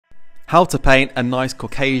How to paint a nice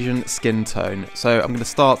Caucasian skin tone. So I'm going to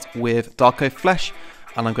start with Dark Oak Flesh,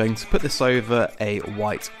 and I'm going to put this over a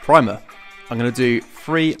white primer. I'm going to do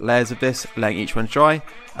 3 layers of this, letting each one dry,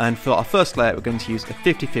 and for our first layer we're going to use a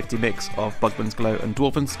 50-50 mix of Bugman's Glow and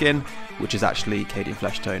Dwarven Skin, which is actually Cadian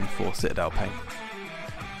Flesh Tone for Citadel paint.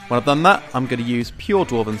 When I've done that, I'm going to use pure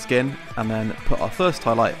Dwarven Skin and then put our first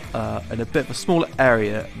highlight in a bit of a smaller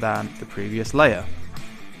area than the previous layer.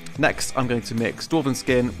 Next, I'm going to mix Dwarven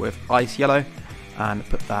Skin with Ice Yellow and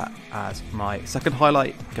put that as my second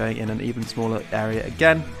highlight, going in an even smaller area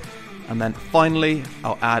again. And then finally,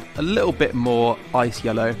 I'll add a little bit more Ice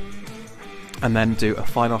Yellow and then do a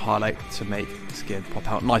final highlight to make the skin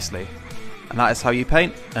pop out nicely. And that is how you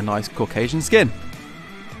paint a nice Caucasian skin.